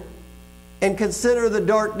sin, and consider the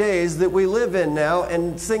dark days that we live in now,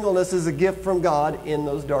 and singleness is a gift from God in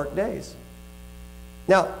those dark days.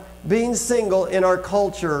 Now, being single in our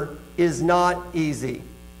culture is not easy.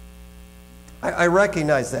 I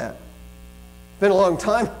recognize that. It's been a long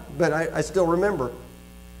time, but I still remember.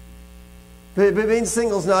 But being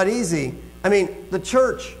single is not easy. I mean, the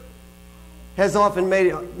church has often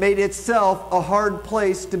made itself a hard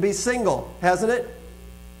place to be single, hasn't it?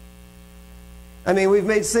 I mean, we've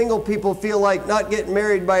made single people feel like not getting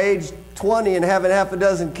married by age 20 and having half a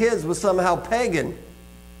dozen kids was somehow pagan.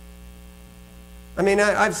 I mean,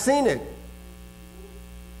 I've seen it.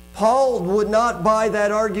 Paul would not buy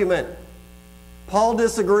that argument. Paul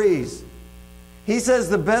disagrees. He says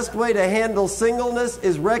the best way to handle singleness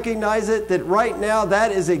is recognize it that right now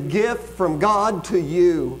that is a gift from God to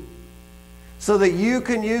you, so that you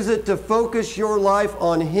can use it to focus your life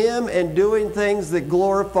on Him and doing things that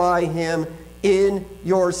glorify Him in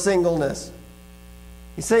your singleness.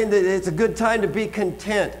 He's saying that it's a good time to be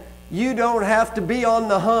content. You don't have to be on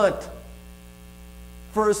the hunt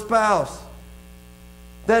for a spouse.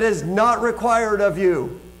 That is not required of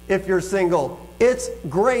you if you're single. It's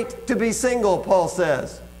great to be single, Paul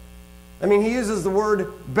says. I mean, he uses the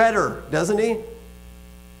word better, doesn't he?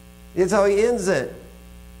 It's how he ends it.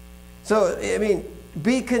 So, I mean,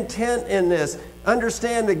 be content in this.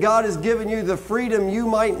 Understand that God has given you the freedom you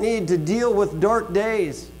might need to deal with dark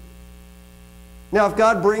days. Now, if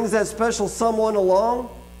God brings that special someone along,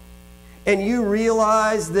 and you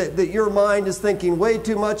realize that your mind is thinking way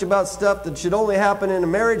too much about stuff that should only happen in a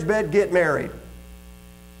marriage bed, get married.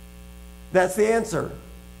 That's the answer.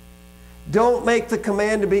 Don't make the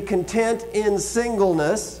command to be content in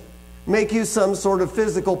singleness make you some sort of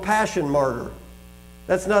physical passion martyr.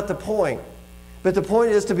 That's not the point. But the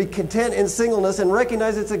point is to be content in singleness and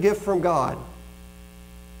recognize it's a gift from God.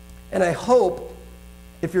 And I hope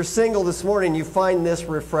if you're single this morning, you find this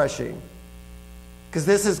refreshing. Because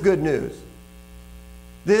this is good news.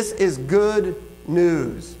 This is good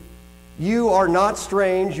news. You are not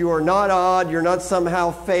strange. You are not odd. You're not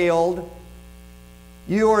somehow failed.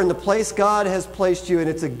 You are in the place God has placed you, and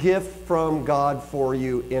it's a gift from God for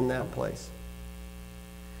you in that place.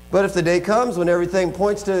 But if the day comes when everything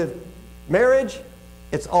points to marriage,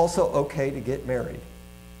 it's also okay to get married.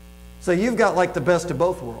 So you've got like the best of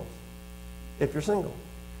both worlds if you're single.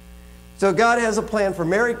 So God has a plan for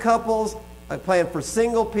married couples, a plan for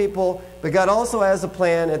single people, but God also has a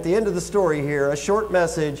plan at the end of the story here, a short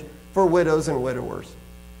message for widows and widowers.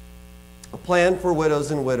 A plan for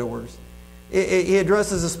widows and widowers. He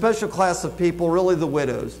addresses a special class of people, really the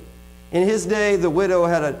widows. In his day, the widow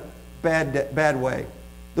had a bad way.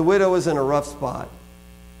 The widow was in a rough spot.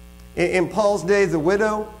 In Paul's day, the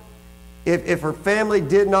widow, if her family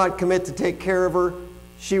did not commit to take care of her,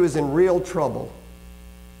 she was in real trouble.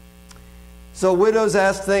 So widows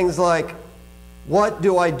ask things like, what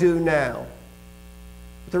do I do now?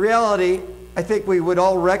 The reality, I think we would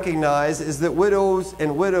all recognize, is that widows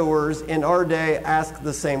and widowers in our day ask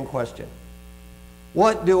the same question.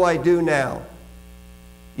 What do I do now?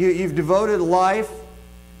 You've devoted life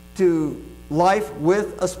to life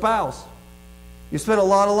with a spouse. You spent a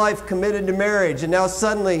lot of life committed to marriage, and now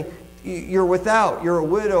suddenly you're without. You're a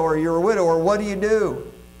widow or you're a widower. What do you do?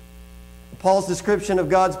 Paul's description of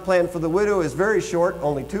God's plan for the widow is very short,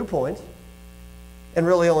 only 2 points, and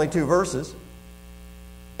really only 2 verses.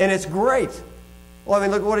 And it's great. Well, I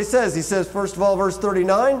mean, look at what he says. He says, first of all, verse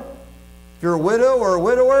 39, if you're a widow or a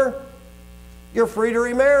widower, you're free to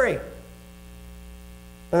remarry.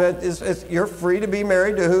 And you're free to be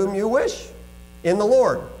married to whom you wish. in the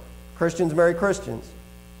Lord. Christians marry Christians.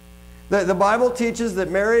 The Bible teaches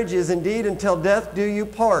that marriage is indeed until death do you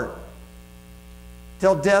part.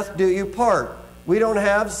 Till death do you part. We don't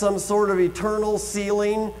have some sort of eternal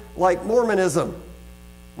sealing like Mormonism.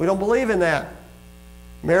 We don't believe in that.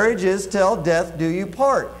 Marriage is till death do you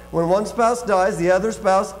part. When one spouse dies, the other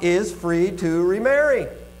spouse is free to remarry.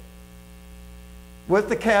 With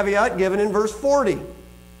the caveat given in verse 40.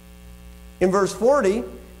 In verse 40,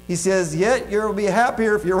 he says, yet you'll be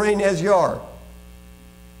happier if you reign as you are.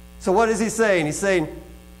 So what is he saying? He's saying,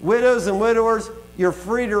 widows and widowers, you're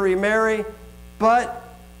free to remarry, but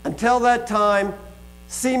until that time,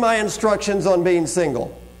 see my instructions on being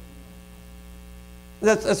single.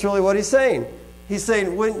 That's really what he's saying. He's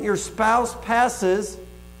saying when your spouse passes,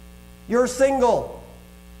 you're single.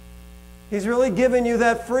 He's really giving you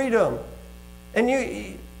that freedom. And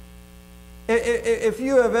if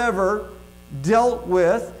you have ever dealt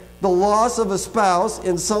with the loss of a spouse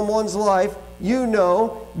in someone's life, you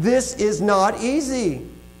know this is not easy.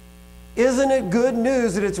 Isn't it good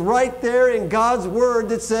news that it's right there in God's Word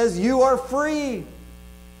that says you are free?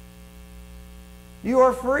 You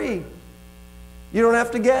are free. You don't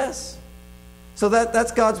have to guess. So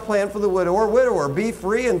that's God's plan for the widower. Be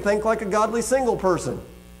free and think like a godly single person.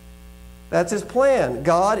 That's His plan.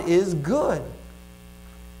 God is good.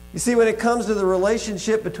 You see, when it comes to the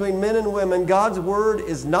relationship between men and women, God's Word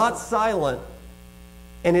is not silent,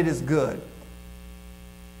 and it is good.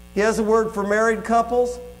 He has a word for married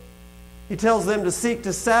couples. He tells them to seek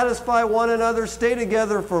to satisfy one another, stay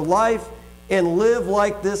together for life, and live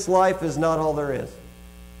like this life is not all there is.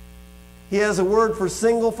 He has a word for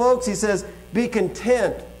single folks. He says, be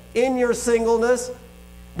content in your singleness,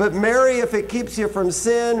 but marry if it keeps you from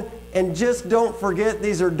sin, and just don't forget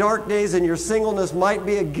these are dark days, and your singleness might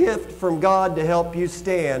be a gift from God to help you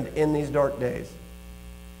stand in these dark days.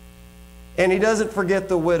 And He doesn't forget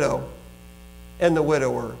the widow and the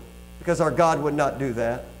widower, because our God would not do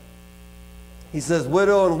that. He says,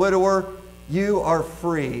 widow and widower, you are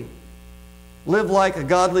free. Live like a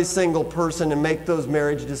godly single person and make those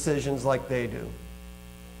marriage decisions like they do.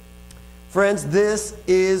 Friends, this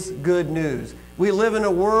is good news. We live in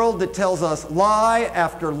a world that tells us lie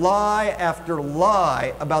after lie after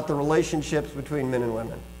lie about the relationships between men and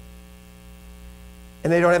women.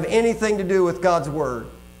 And they don't have anything to do with God's Word.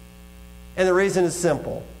 And the reason is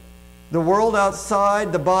simple. The world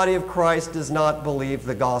outside the body of Christ does not believe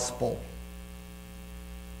the gospel.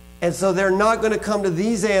 And so they're not going to come to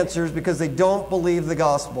these answers because they don't believe the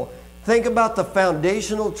gospel. Think about the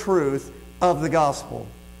foundational truth of the gospel.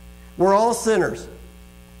 We're all sinners.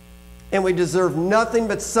 And we deserve nothing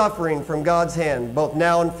but suffering from God's hand, both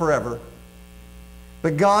now and forever.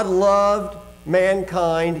 But God loved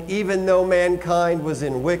mankind, even though mankind was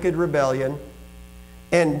in wicked rebellion.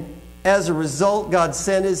 And as a result, God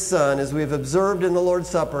sent His Son, as we've observed in the Lord's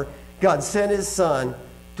Supper, God sent His Son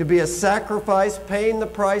to be a sacrifice, paying the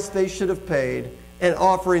price they should have paid, and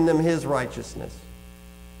offering them His righteousness.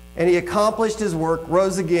 And He accomplished His work,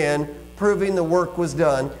 rose again, proving the work was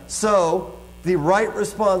done. So, the right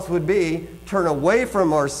response would be turn away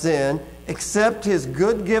from our sin, accept His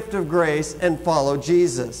good gift of grace, and follow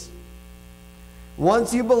Jesus.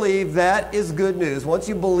 Once you believe that is good news, once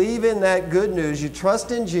you believe in that good news, you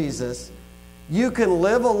trust in Jesus, you can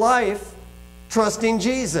live a life trusting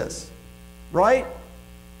Jesus, right?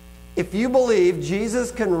 If you believe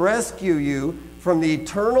Jesus can rescue you from the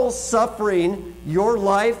eternal suffering your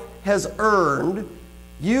life has earned,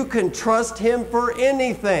 you can trust Him for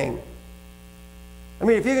anything. I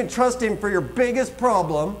mean, if you can trust Him for your biggest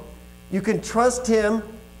problem, you can trust Him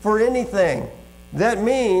for anything. That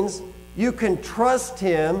means you can trust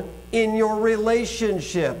Him in your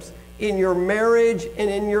relationships, in your marriage, and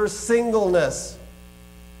in your singleness,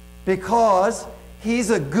 because He's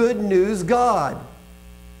a good news God.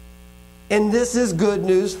 And this is good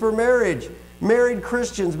news for marriage. Married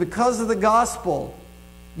Christians, because of the gospel,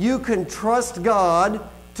 you can trust God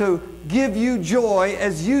to give you joy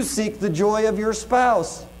as you seek the joy of your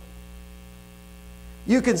spouse.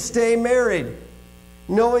 You can stay married,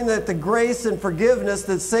 knowing that the grace and forgiveness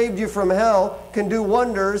that saved you from hell can do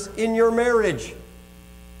wonders in your marriage.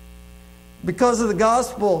 Because of the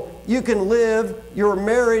gospel, you can live your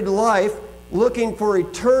married life looking for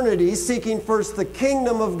eternity, seeking first the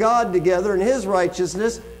kingdom of God together and His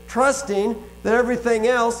righteousness, trusting that everything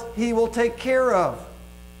else He will take care of.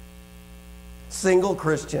 Single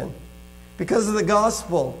Christian, because of the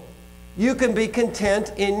gospel, you can be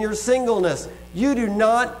content in your singleness. You do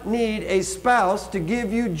not need a spouse to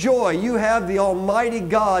give you joy. You have the Almighty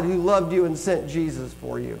God who loved you and sent Jesus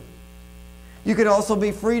for you. You can also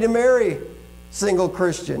be free to marry single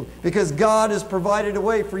Christian, because God has provided a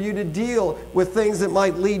way for you to deal with things that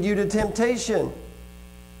might lead you to temptation.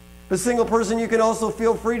 A single person, you can also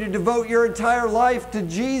feel free to devote your entire life to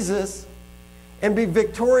Jesus and be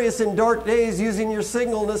victorious in dark days using your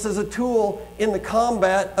singleness as a tool in the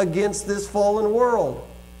combat against this fallen world.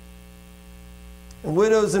 And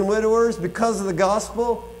widows and widowers, because of the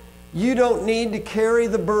gospel, you don't need to carry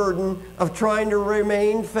the burden of trying to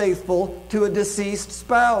remain faithful to a deceased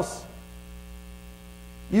spouse.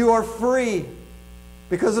 You are free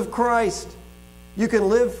because of Christ. You can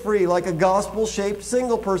live free like a gospel-shaped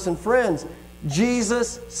single person. Friends,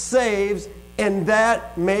 Jesus saves, and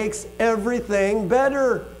that makes everything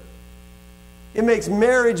better. It makes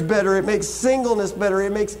marriage better. It makes singleness better.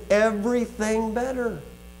 It makes everything better.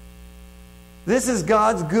 This is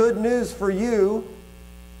God's good news for you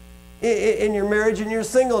in your marriage and your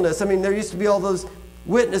singleness. I mean, there used to be all those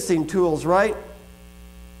witnessing tools, right?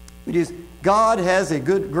 God has a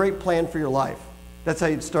great plan for your life. That's how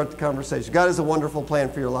you'd start the conversation. God has a wonderful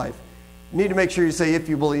plan for your life. You need to make sure you say, if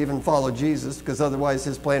you believe and follow Jesus, because otherwise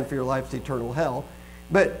his plan for your life is eternal hell.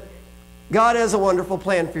 But God has a wonderful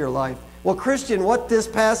plan for your life. Well, Christian, what this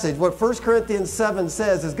passage, what 1 Corinthians 7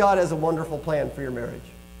 says is God has a wonderful plan for your marriage.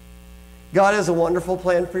 God has a wonderful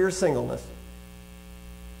plan for your singleness.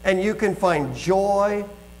 And you can find joy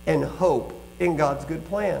and hope in God's good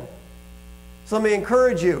plan. So let me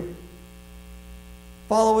encourage you.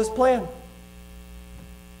 Follow his plan.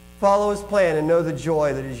 Follow his plan and know the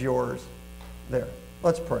joy that is yours there.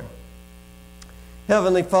 Let's pray.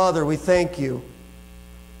 Heavenly Father, we thank you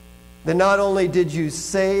that not only did you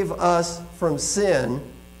save us from sin,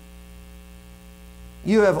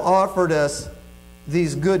 you have offered us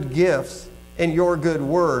these good gifts and your good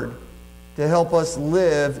word to help us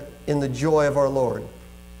live in the joy of our Lord.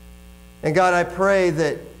 And God, I pray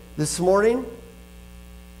that this morning,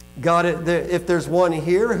 God, if there's one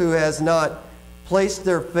here who has not placed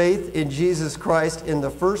their faith in Jesus Christ in the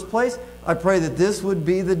first place, I pray that this would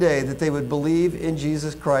be the day that they would believe in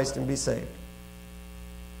Jesus Christ and be saved.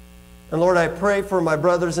 And Lord, I pray for my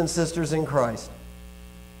brothers and sisters in Christ.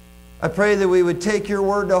 I pray that we would take your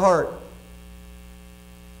word to heart.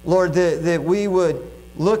 Lord, that we would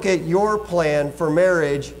look at your plan for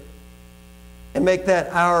marriage and make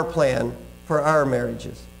that our plan for our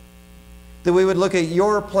marriages. That we would look at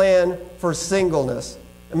your plan for singleness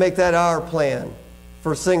and make that our plan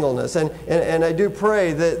for singleness. And I do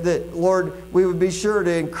pray that, Lord, we would be sure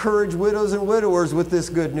to encourage widows and widowers with this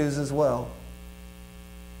good news as well.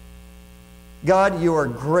 God, you are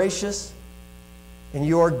gracious and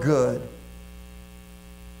you are good.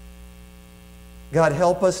 God,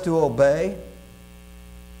 help us to obey.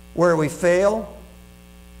 Where we fail,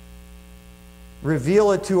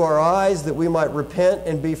 reveal it to our eyes that we might repent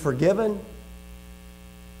and be forgiven.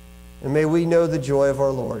 And may we know the joy of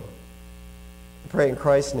our Lord. I pray in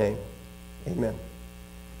Christ's name. Amen.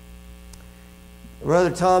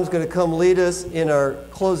 Brother Tom's going to come lead us in our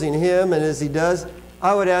closing hymn, and as he does,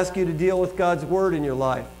 I would ask you to deal with God's Word in your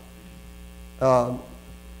life. I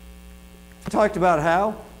talked about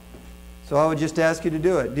how, so I would just ask you to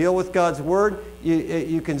do it. Deal with God's Word.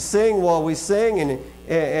 You can sing while we sing,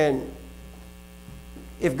 and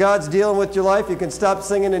if God's dealing with your life, you can stop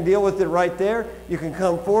singing and deal with it right there. You can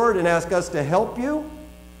come forward and ask us to help you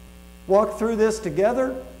walk through this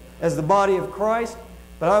together as the body of Christ.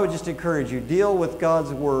 But I would just encourage you, deal with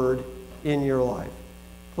God's Word in your life.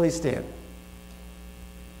 Please stand.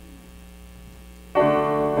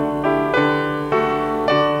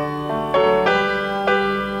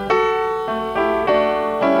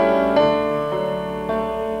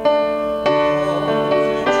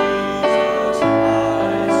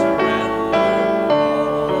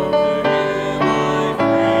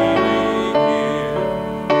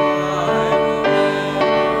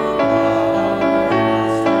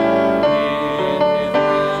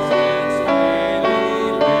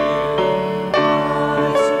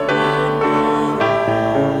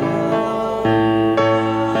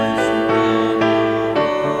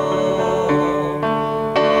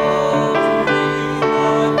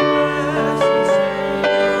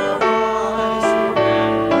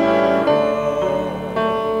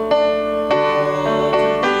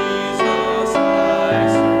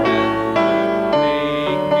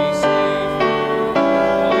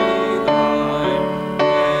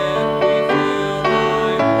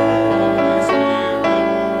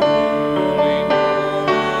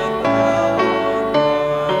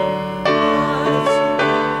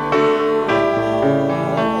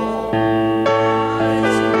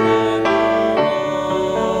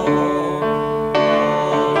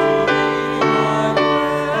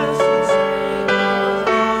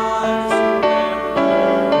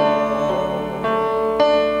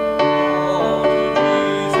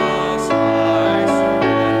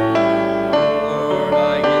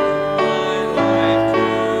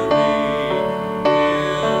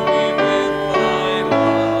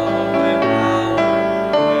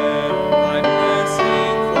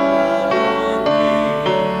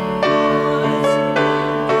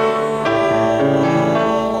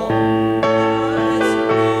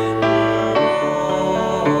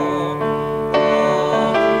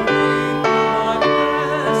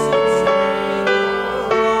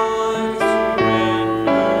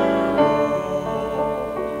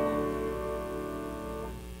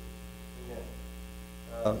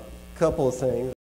 couple of things.